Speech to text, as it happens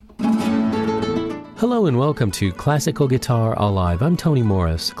Hello and welcome to Classical Guitar Alive. I'm Tony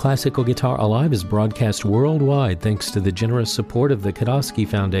Morris. Classical Guitar Alive is broadcast worldwide thanks to the generous support of the Kodosky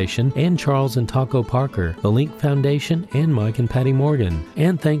Foundation and Charles and Taco Parker, the Link Foundation, and Mike and Patty Morgan,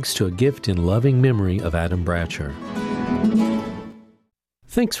 and thanks to a gift in loving memory of Adam Bratcher.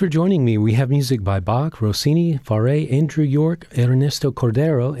 Thanks for joining me. We have music by Bach, Rossini, Faure, Andrew York, Ernesto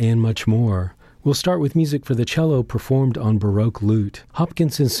Cordero, and much more. We'll start with music for the cello performed on Baroque lute.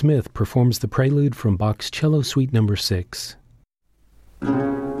 Hopkinson Smith performs the prelude from Bach's Cello Suite No. 6.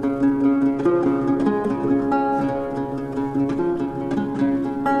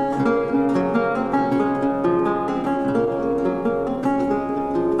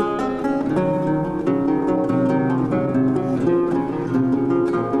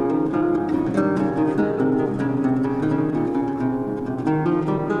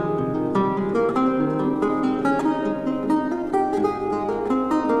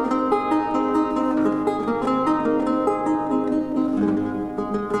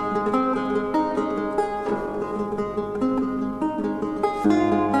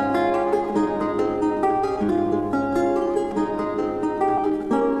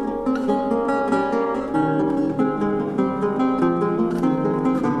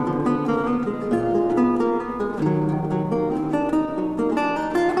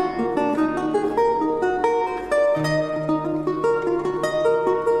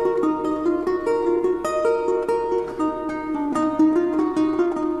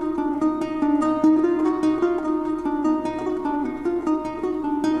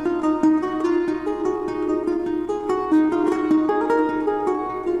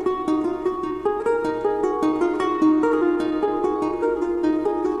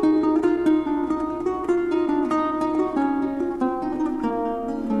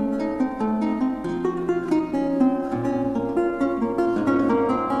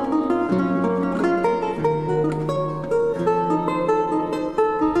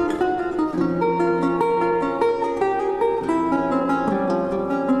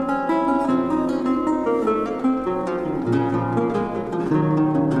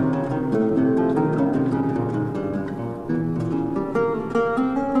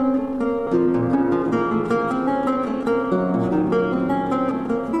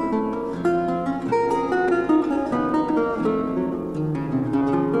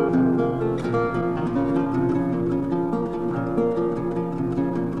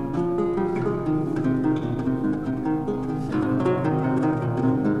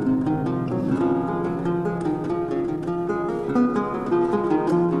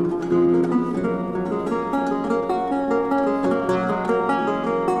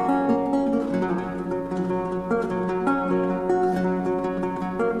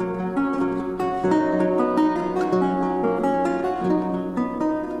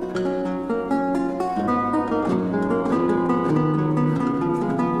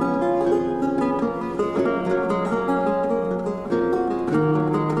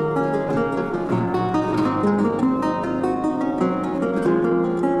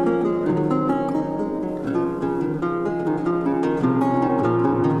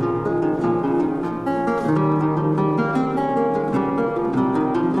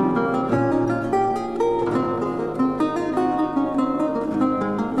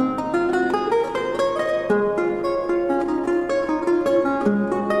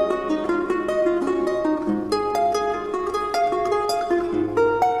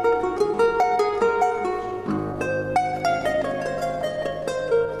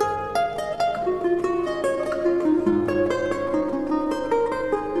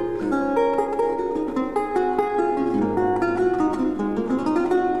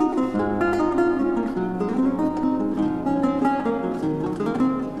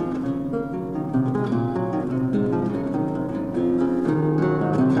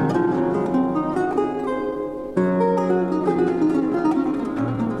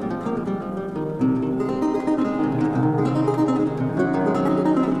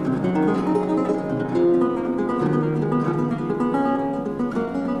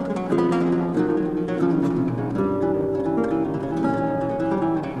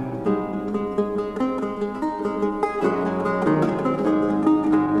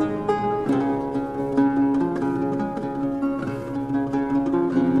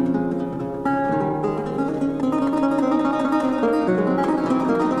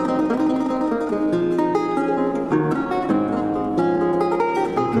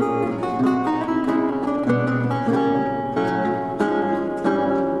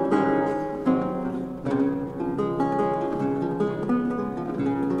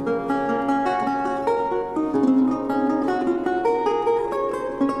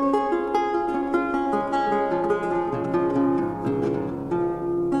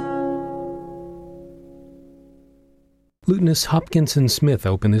 Lutenist Hopkinson Smith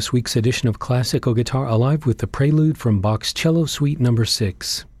opened this week's edition of Classical Guitar Alive with the prelude from Bach's Cello Suite No.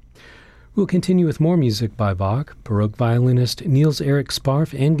 6. We'll continue with more music by Bach. Baroque violinist Niels Erik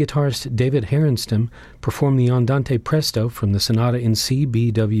Sparf and guitarist David Herenstam perform the Andante Presto from the Sonata in C,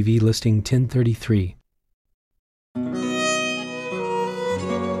 BWV listing 1033.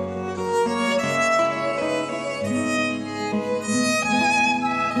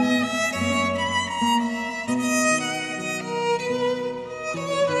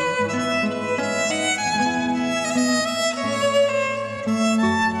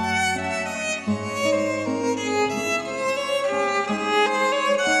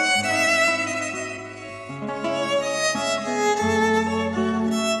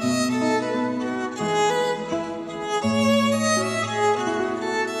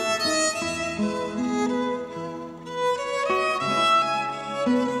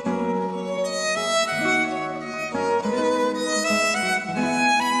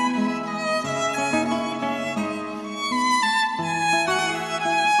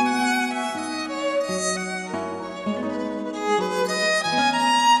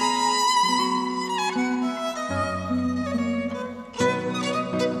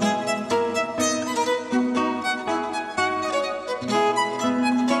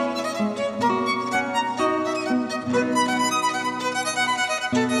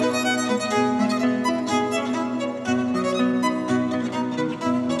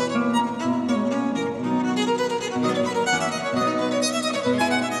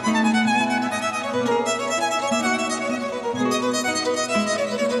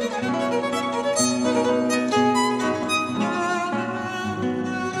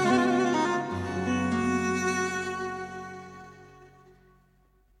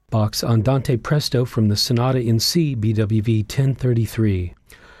 Bach's Andante Presto from the Sonata in C, BWV 1033.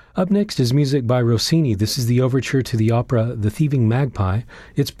 Up next is music by Rossini. This is the overture to the opera The Thieving Magpie.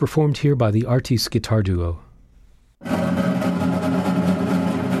 It's performed here by the Artis Guitar Duo.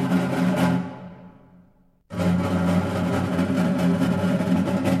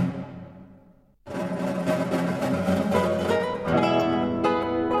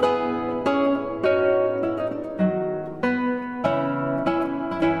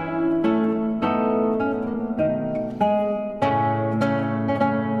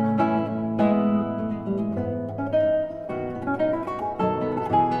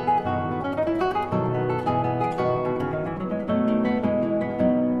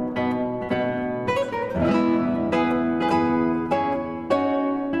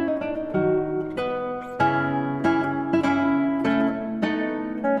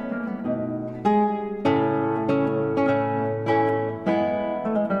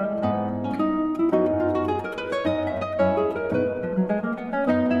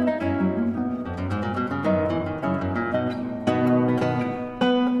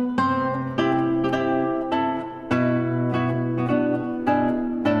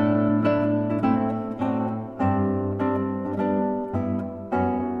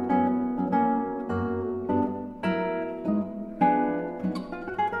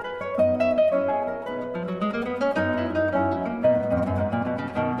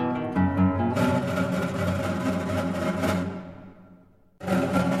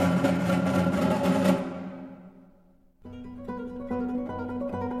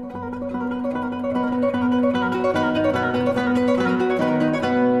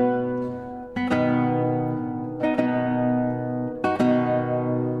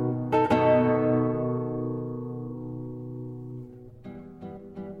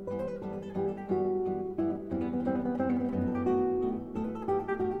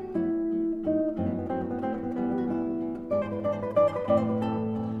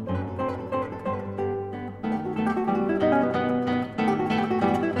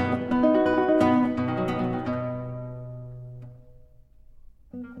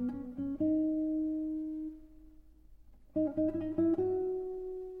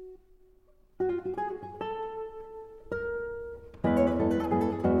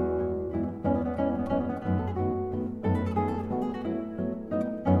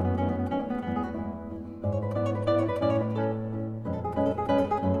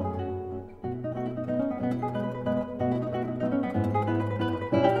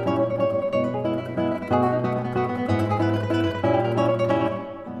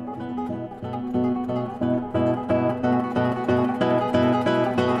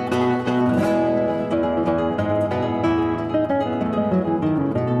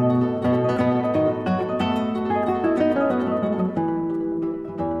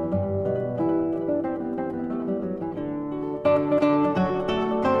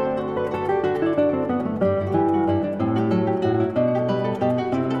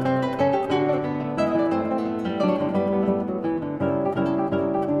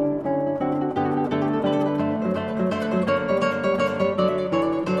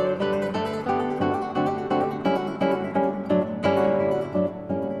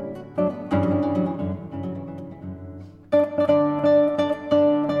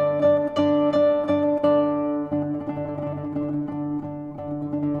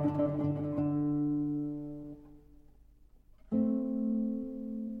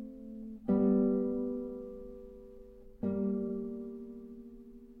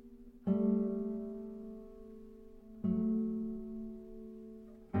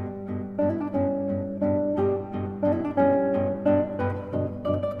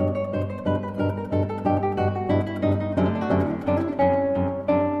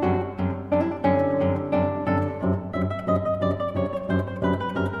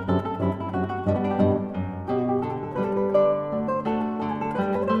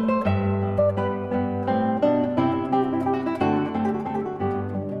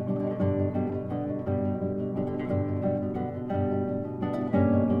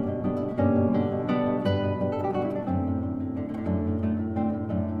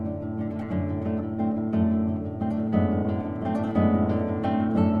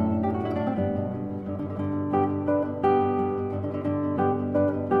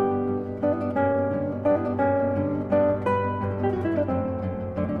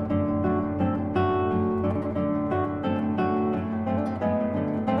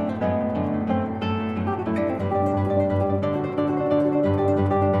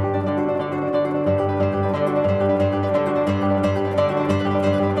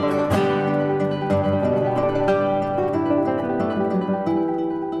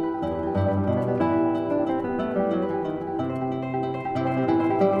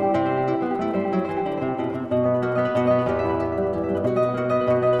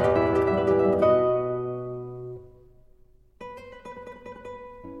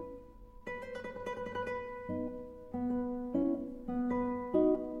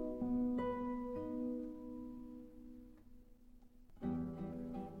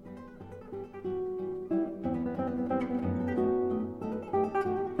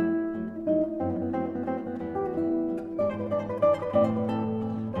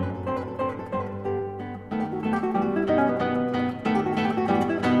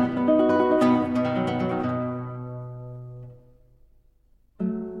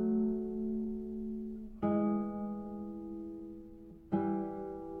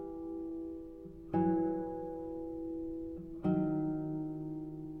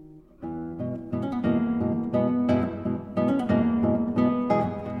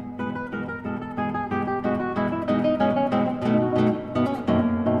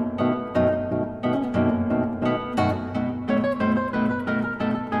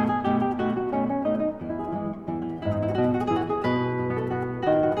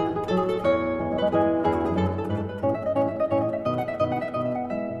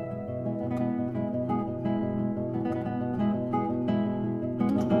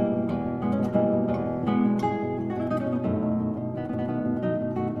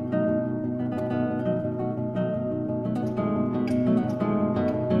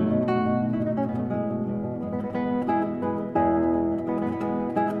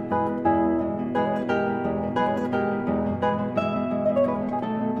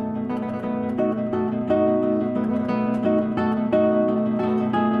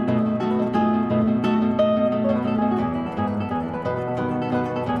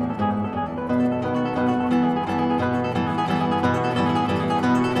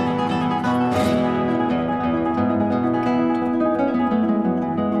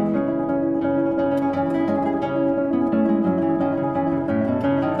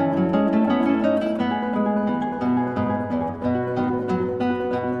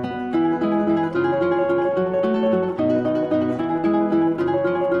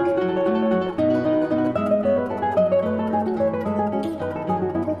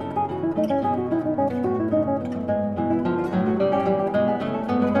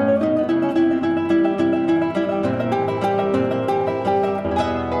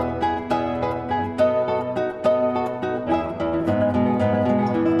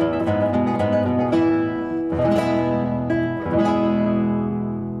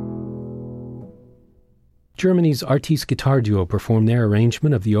 Germany's Artiste Guitar Duo performed their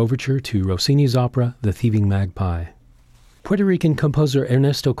arrangement of the overture to Rossini's opera, The Thieving Magpie. Puerto Rican composer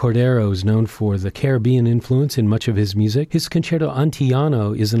Ernesto Cordero is known for the Caribbean influence in much of his music. His Concerto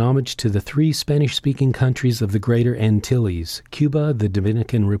Antillano is an homage to the three Spanish-speaking countries of the Greater Antilles, Cuba, the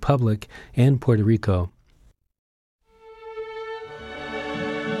Dominican Republic, and Puerto Rico.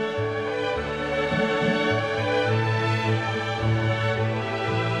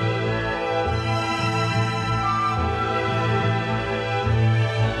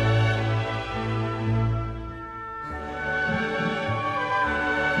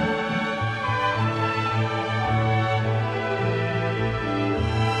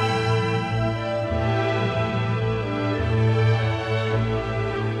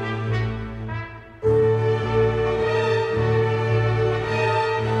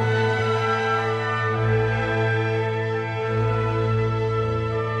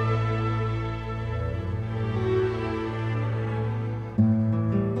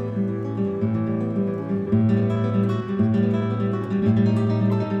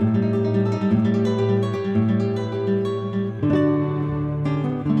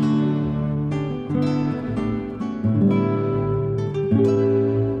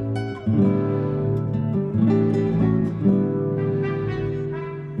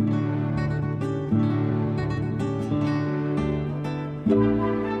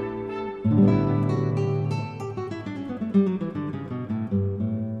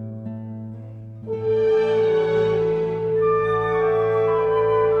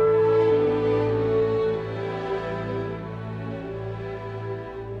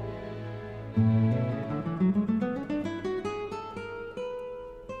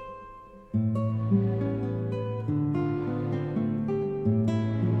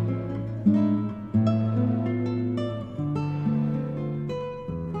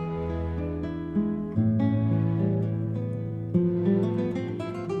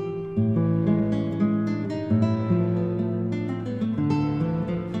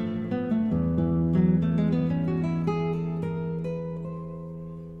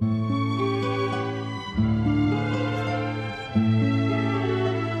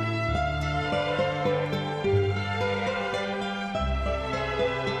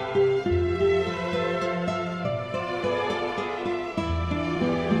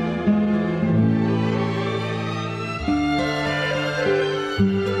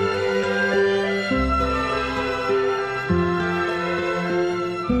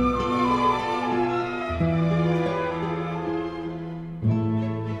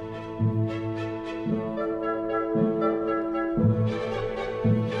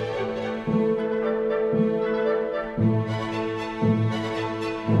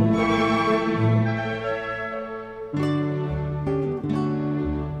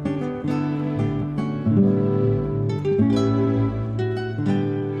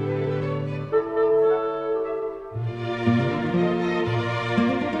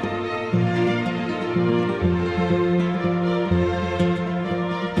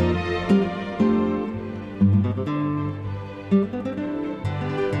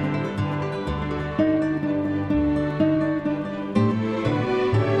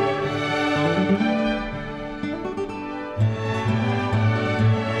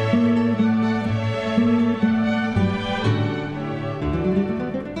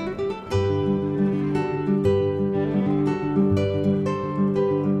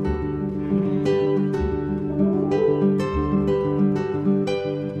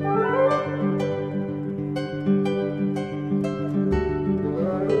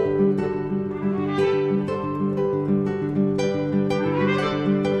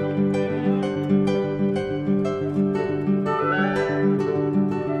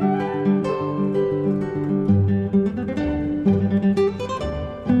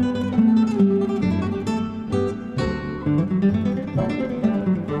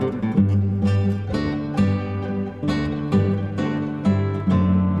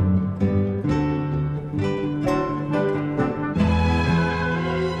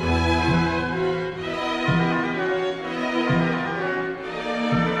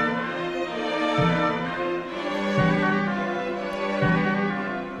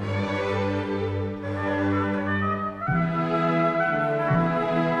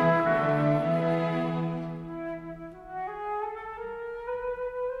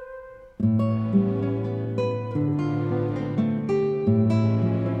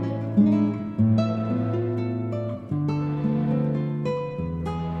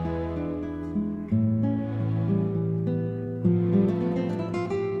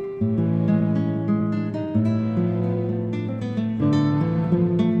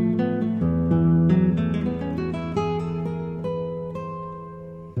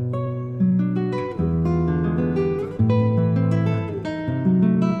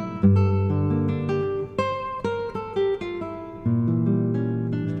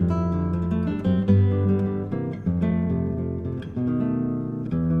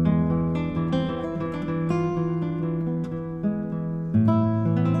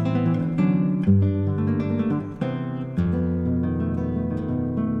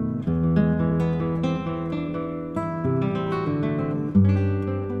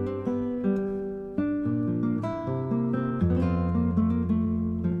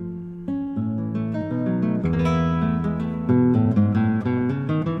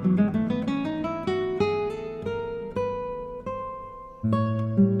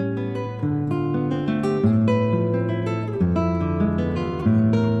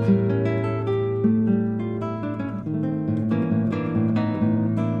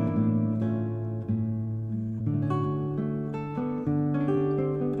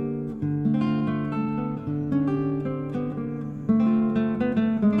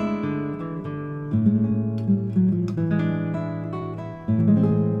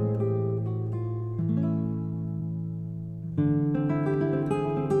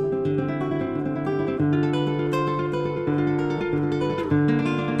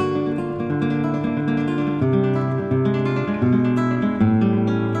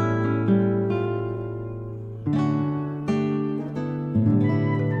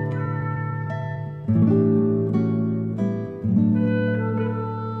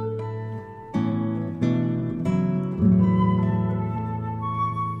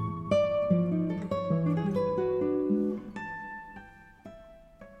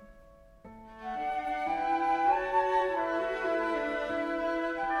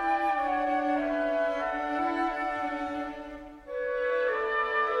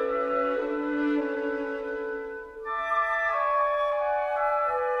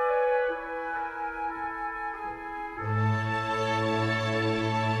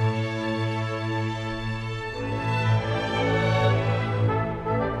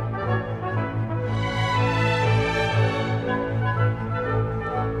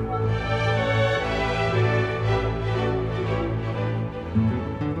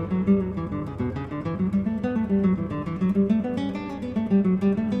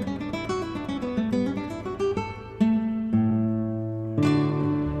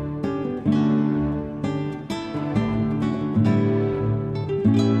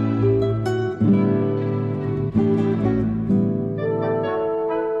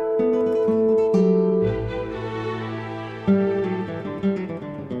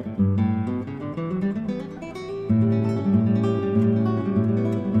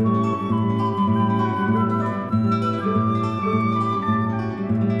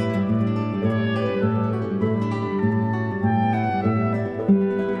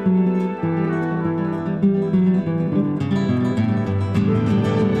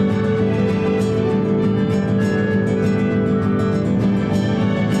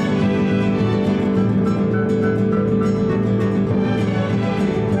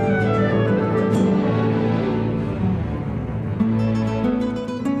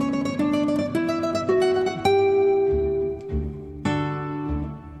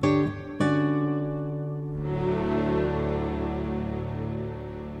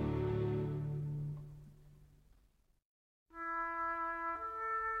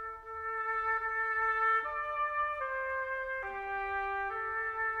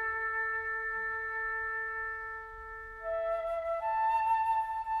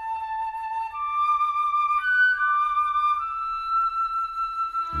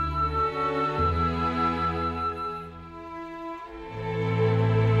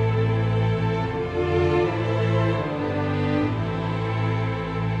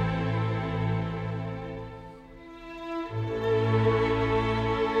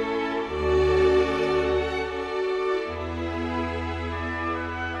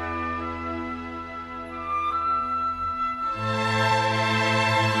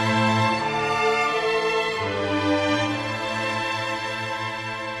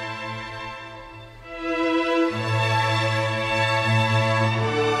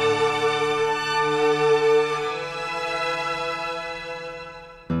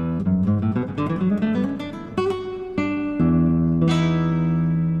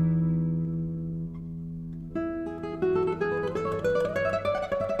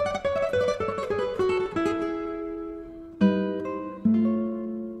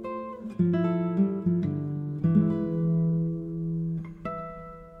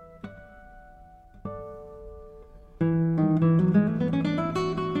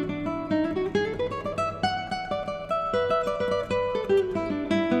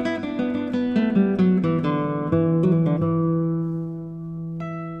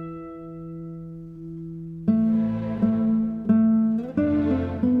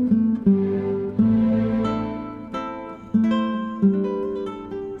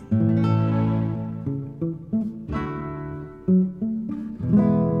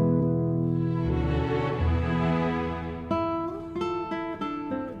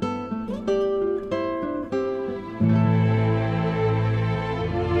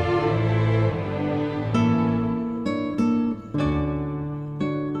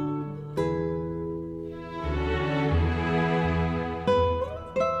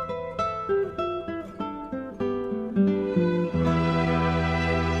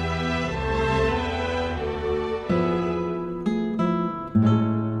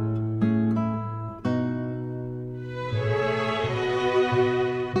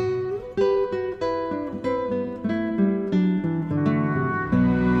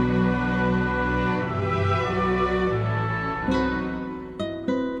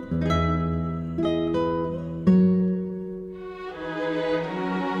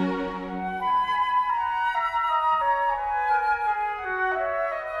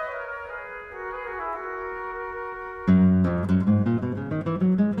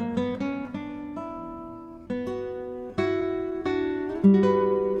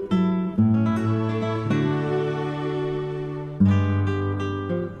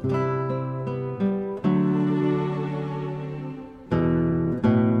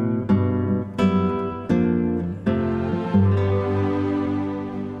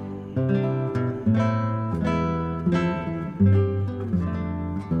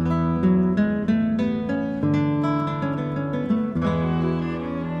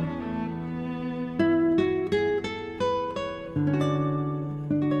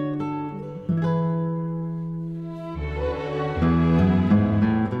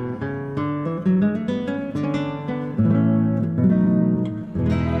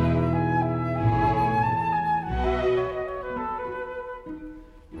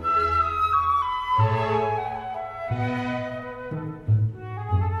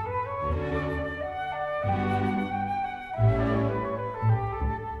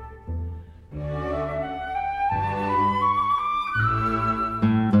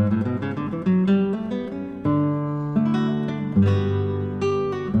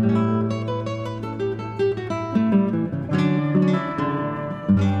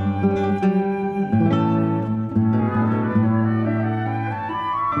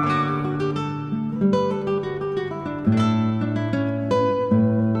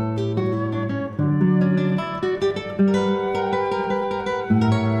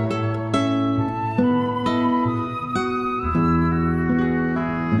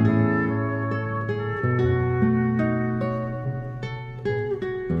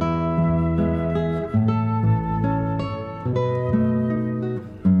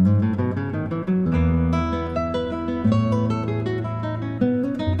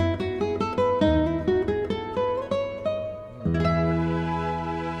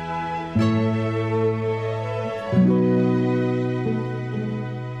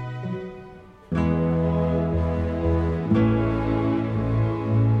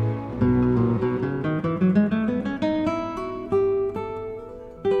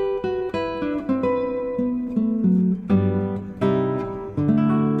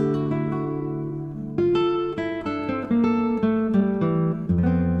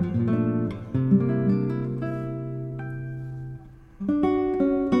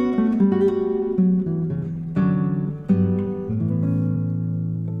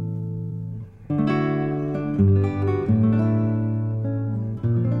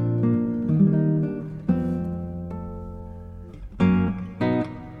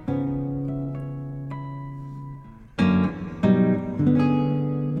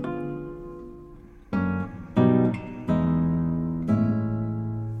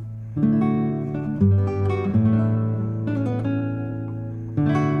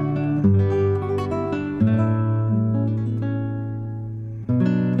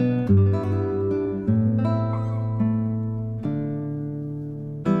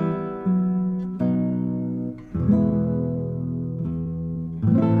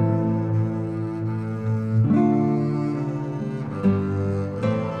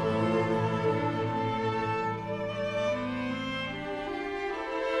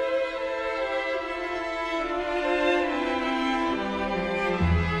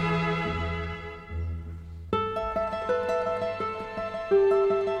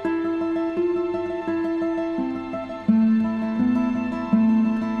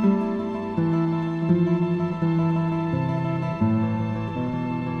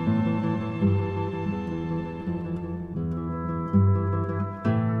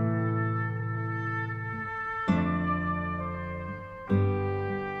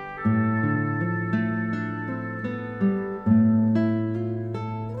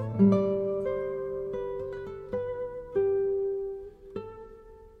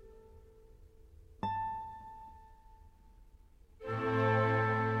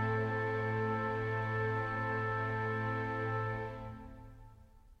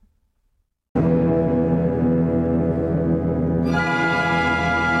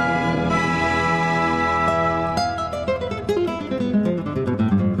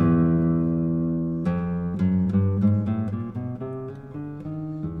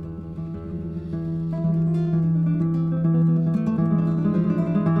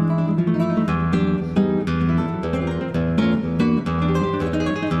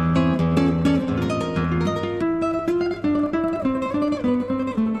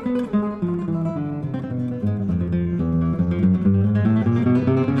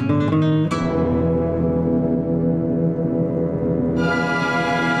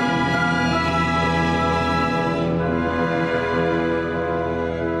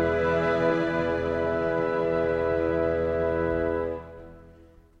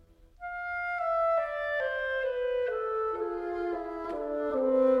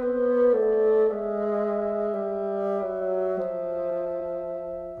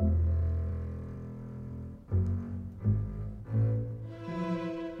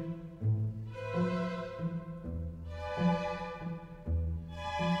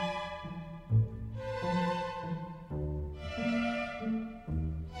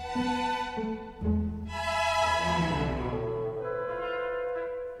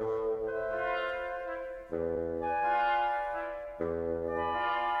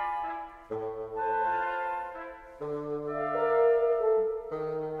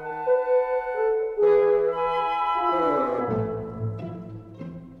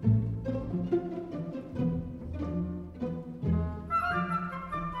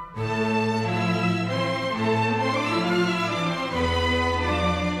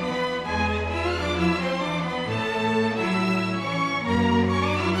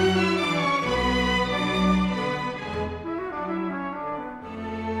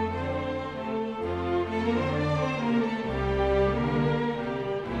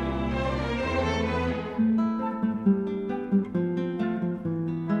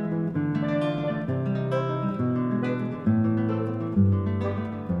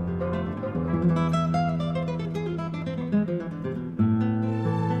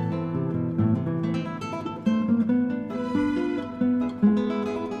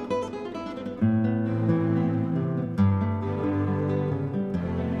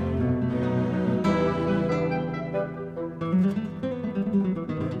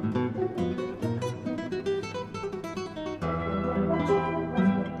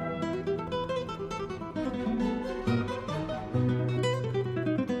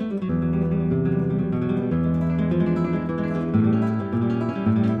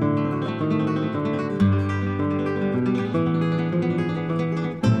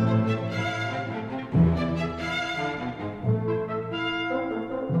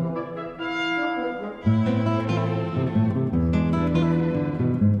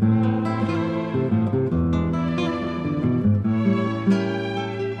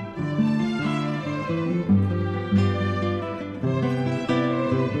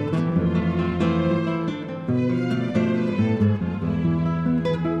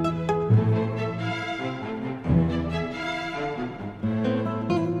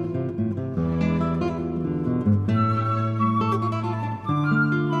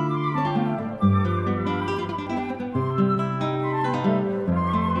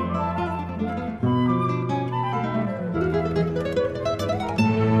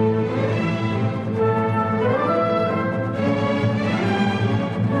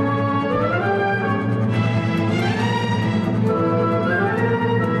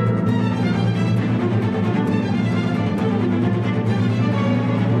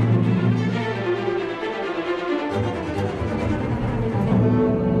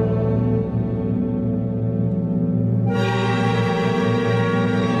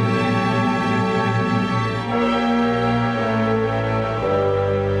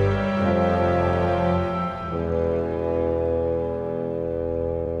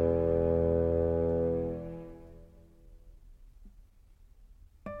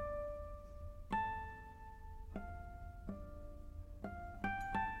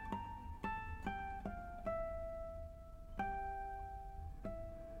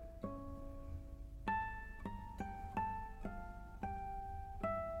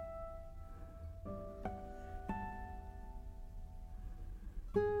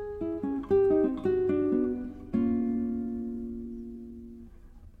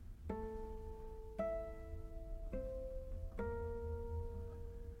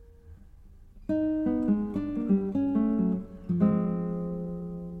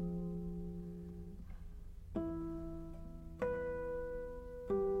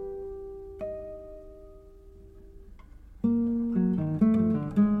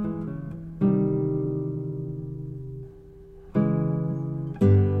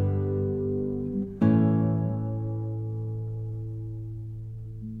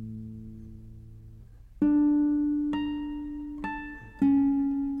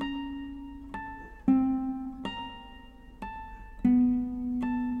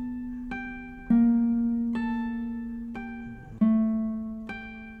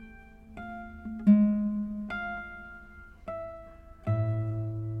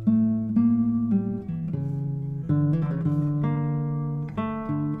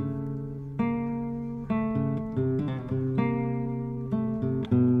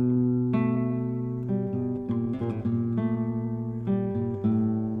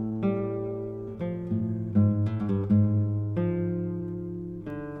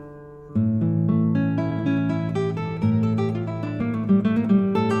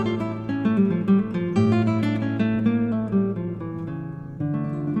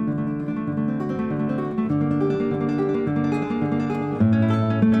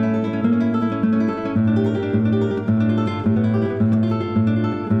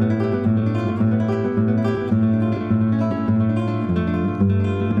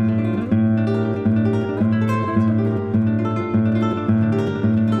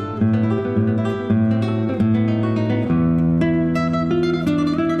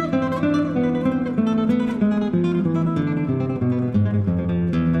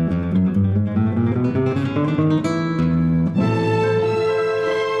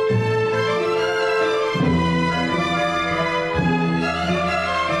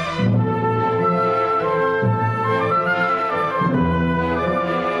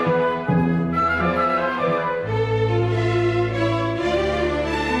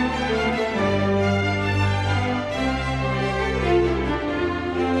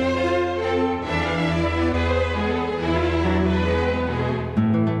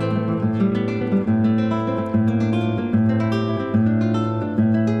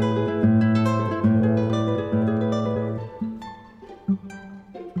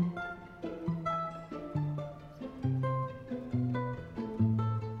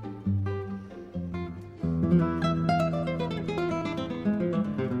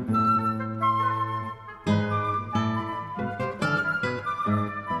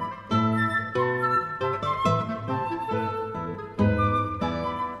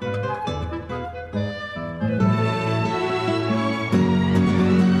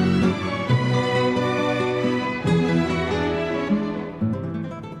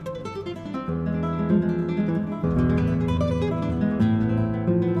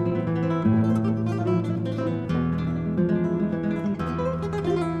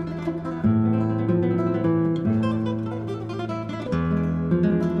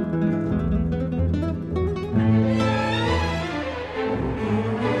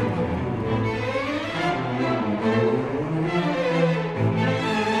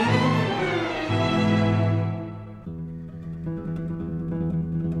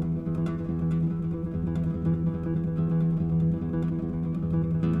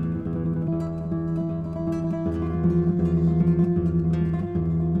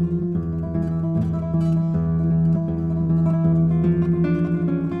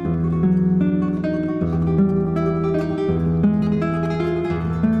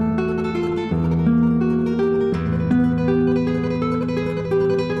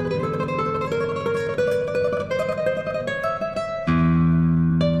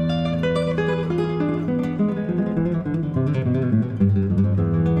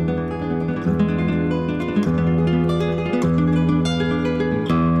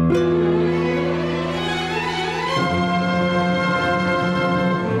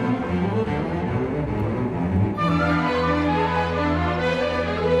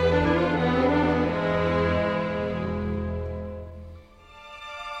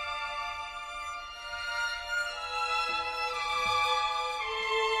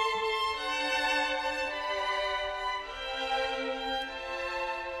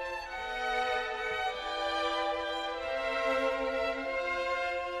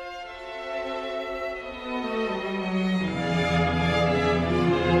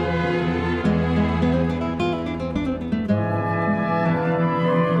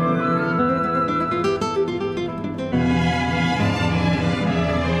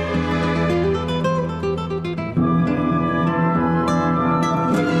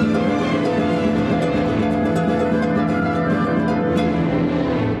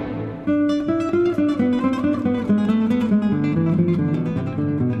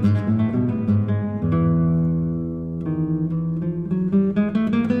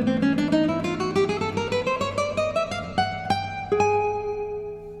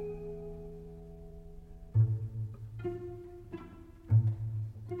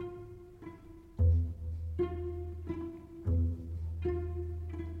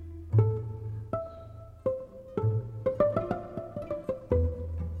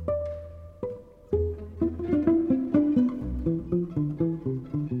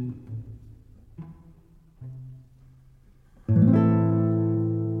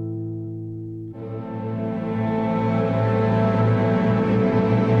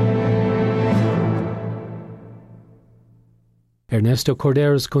 Ernesto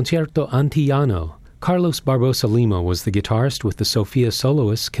Cordero's Concierto Antillano. Carlos Barbosa Lima was the guitarist with the Sofia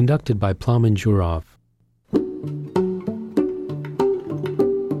soloists conducted by Plamen Jurov.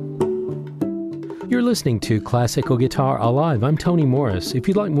 You're listening to Classical Guitar Alive. I'm Tony Morris. If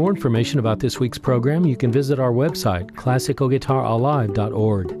you'd like more information about this week's program, you can visit our website,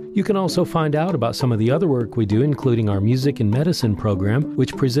 classicalguitaralive.org. You can also find out about some of the other work we do, including our Music and Medicine program,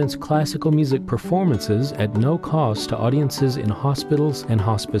 which presents classical music performances at no cost to audiences in hospitals and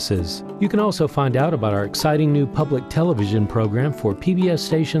hospices. You can also find out about our exciting new public television program for PBS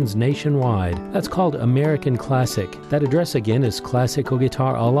stations nationwide. That's called American Classic. That address again is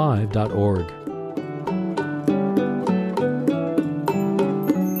classicalguitaralive.org.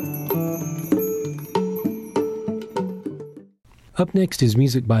 Up next is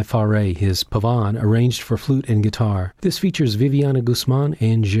music by Faure, his Pavane, arranged for flute and guitar. This features Viviana Guzman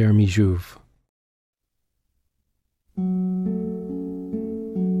and Jeremy Jouve.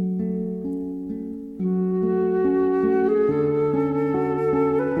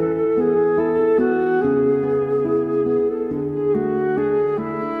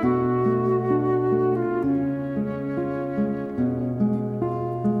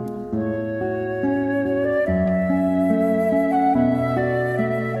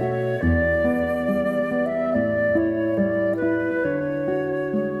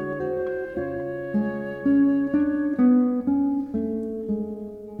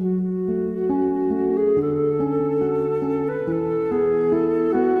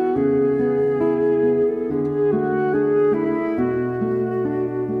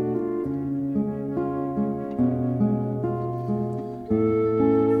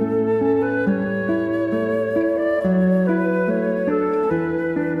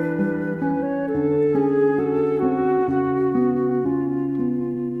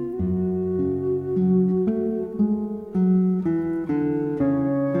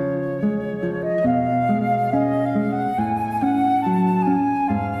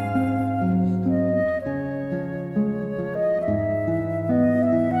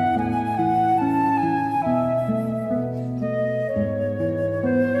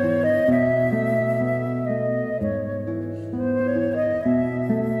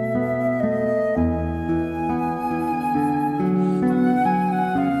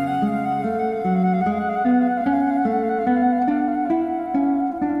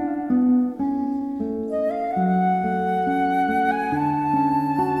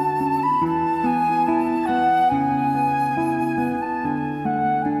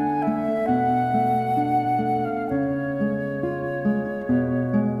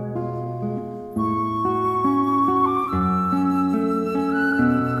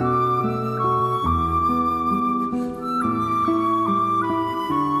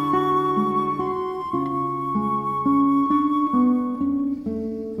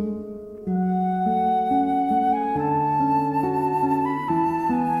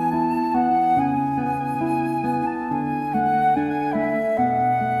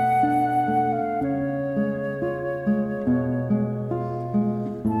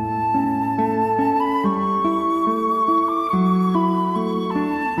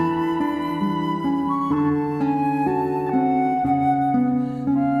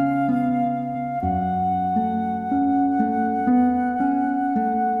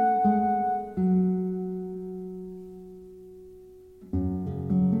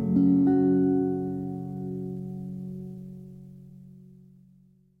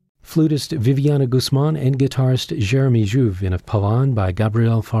 Flutist Viviana Guzman and guitarist Jeremy Jouve in a Pavane by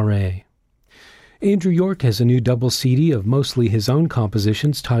Gabriel Faure. Andrew York has a new double CD of mostly his own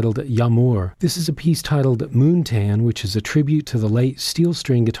compositions titled Yamour. This is a piece titled Moontan, which is a tribute to the late steel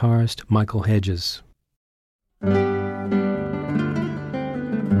string guitarist Michael Hedges.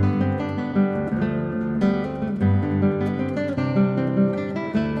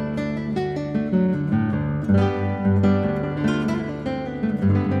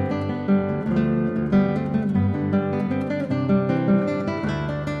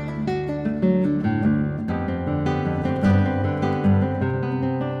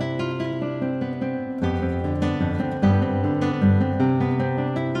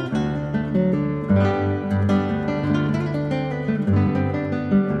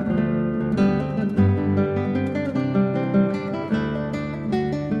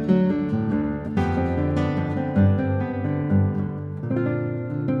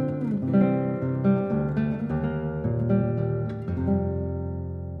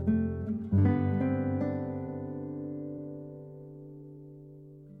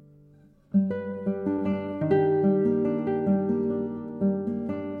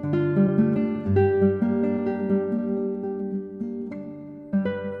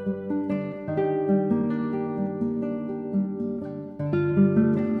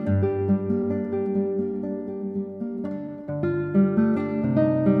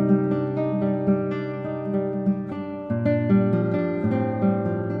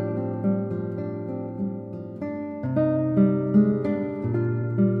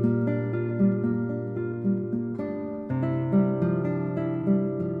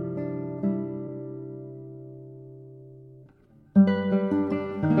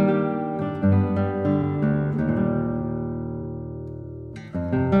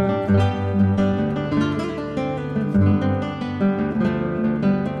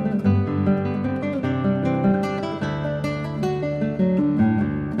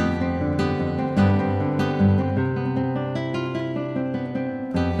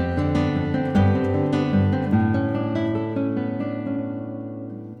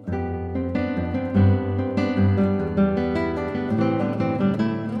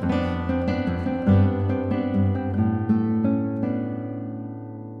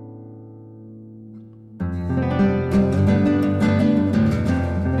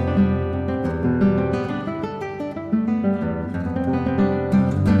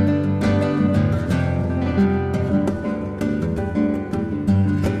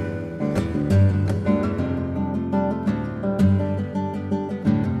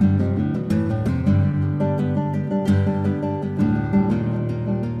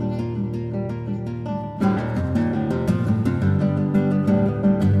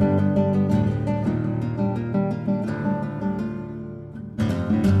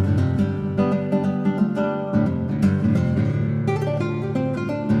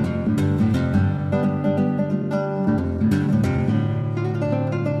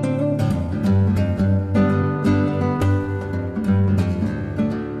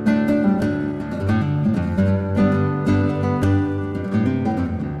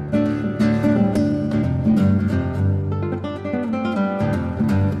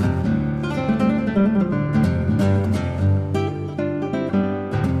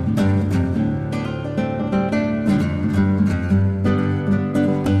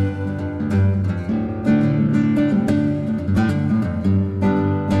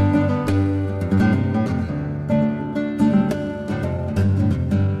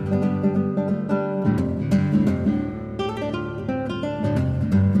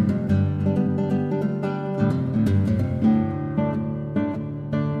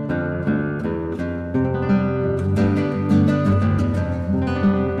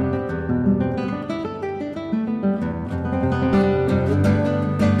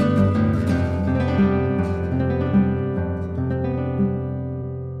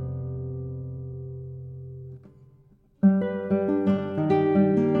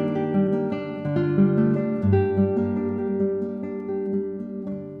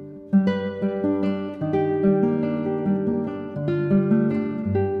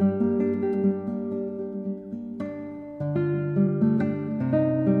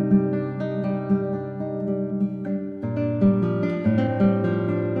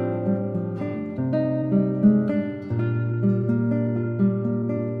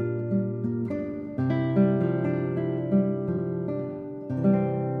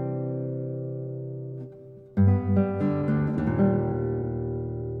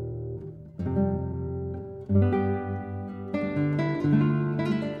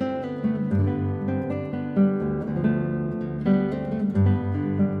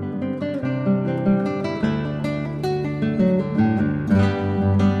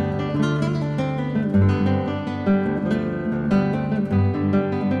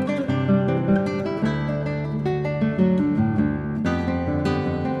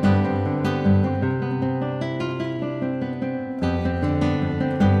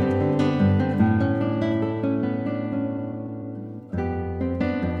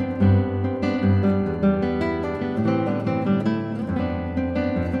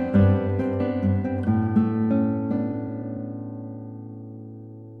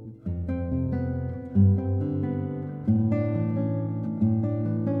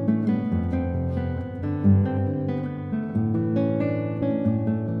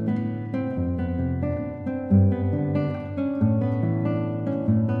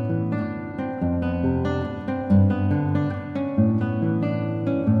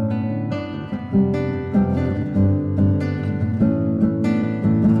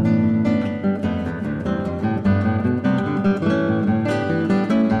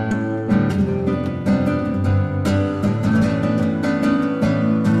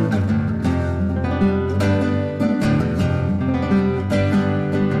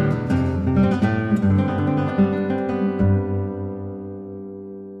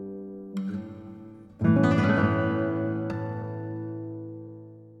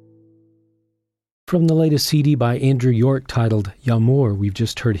 From the latest CD by Andrew York titled Yamor, we've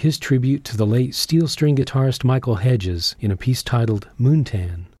just heard his tribute to the late steel string guitarist Michael Hedges in a piece titled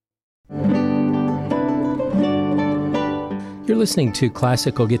Moontan. You're listening to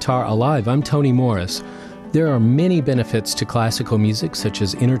Classical Guitar Alive. I'm Tony Morris. There are many benefits to classical music, such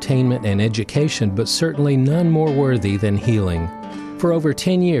as entertainment and education, but certainly none more worthy than healing. For over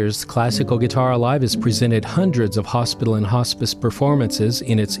 10 years, Classical Guitar Alive has presented hundreds of hospital and hospice performances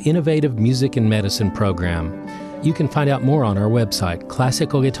in its innovative music and medicine program. You can find out more on our website,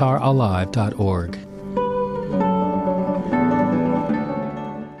 classicalguitaralive.org.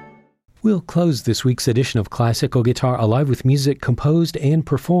 We'll close this week's edition of Classical Guitar Alive with music composed and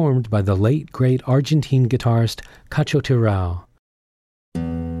performed by the late, great Argentine guitarist Cacho Tirao.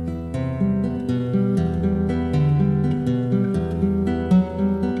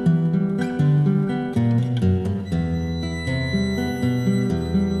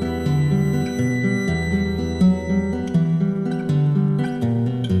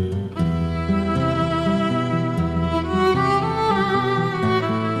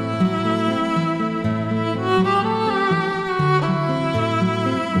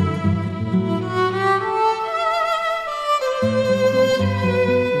 Thank you.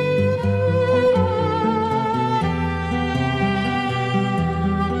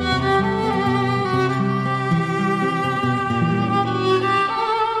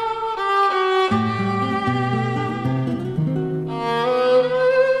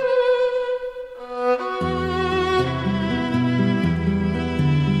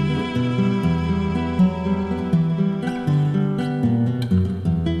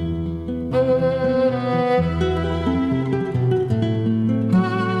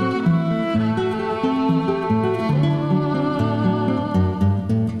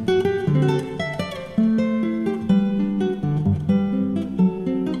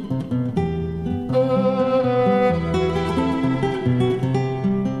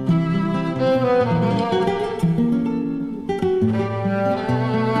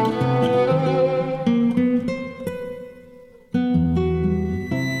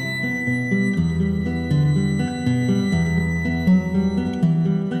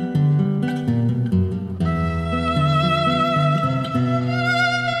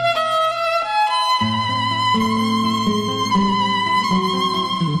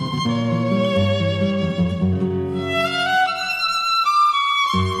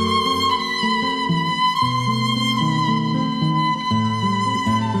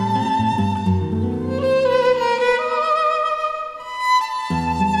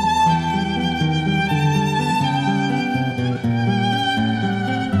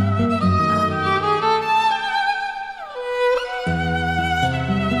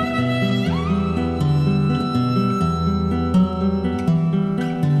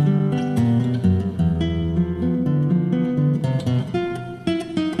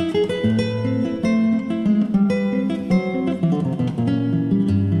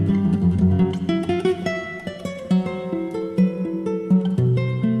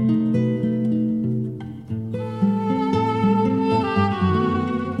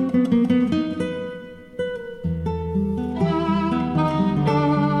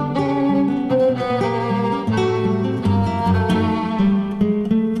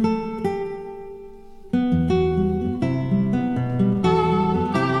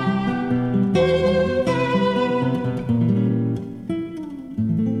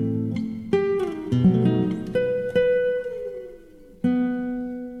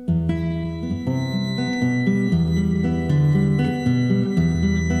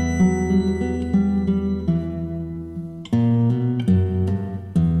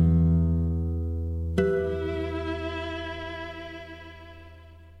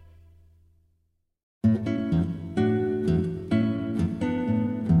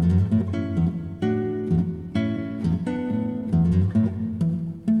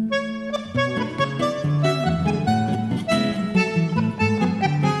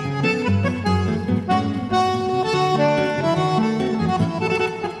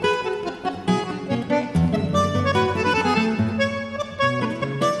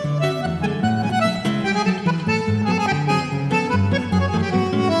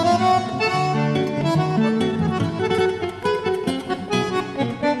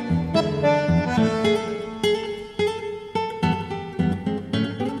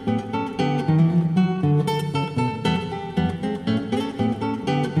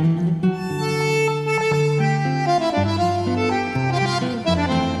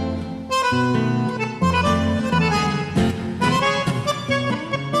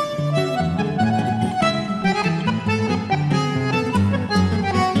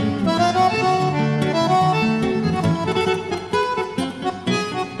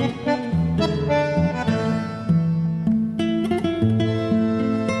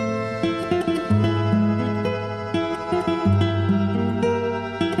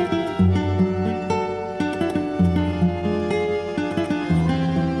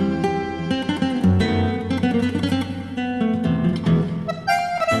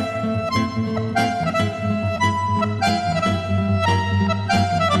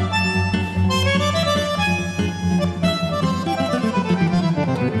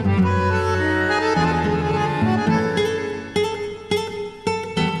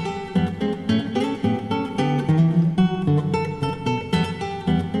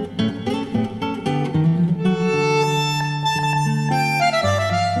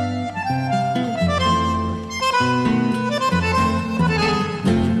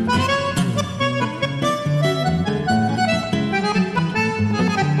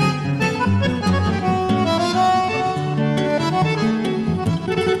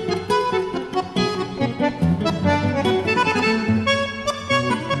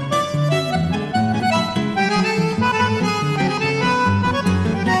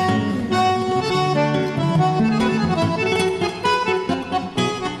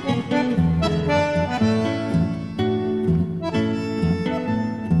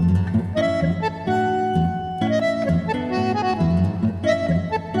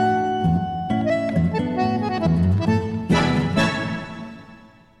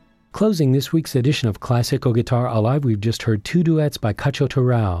 Closing this week's edition of Classical Guitar Alive, we've just heard two duets by Cacho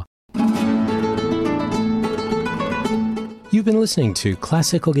Tirao. You've been listening to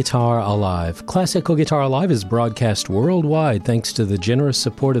Classical Guitar Alive. Classical Guitar Alive is broadcast worldwide thanks to the generous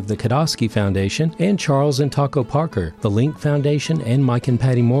support of the Kodosky Foundation and Charles and Taco Parker, the Link Foundation, and Mike and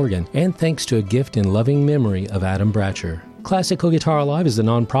Patty Morgan, and thanks to a gift in loving memory of Adam Bratcher. Classical Guitar Alive is a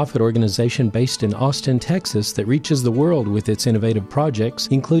nonprofit organization based in Austin, Texas that reaches the world with its innovative projects,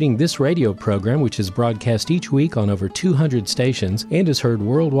 including this radio program, which is broadcast each week on over 200 stations and is heard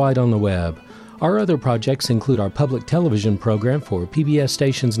worldwide on the web. Our other projects include our public television program for PBS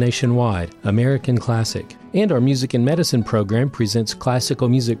stations nationwide, American Classic, and our Music and Medicine program presents classical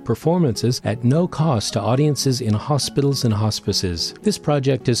music performances at no cost to audiences in hospitals and hospices. This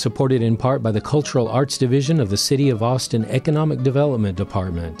project is supported in part by the Cultural Arts Division of the City of Austin Economic Development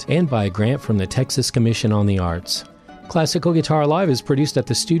Department and by a grant from the Texas Commission on the Arts. Classical Guitar Live is produced at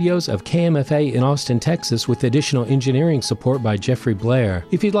the studios of KMFA in Austin, Texas, with additional engineering support by Jeffrey Blair.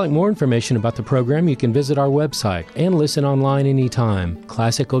 If you'd like more information about the program, you can visit our website and listen online anytime,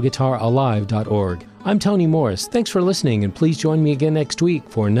 classicalguitaralive.org. I'm Tony Morris. Thanks for listening, and please join me again next week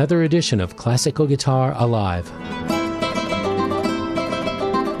for another edition of Classical Guitar Alive.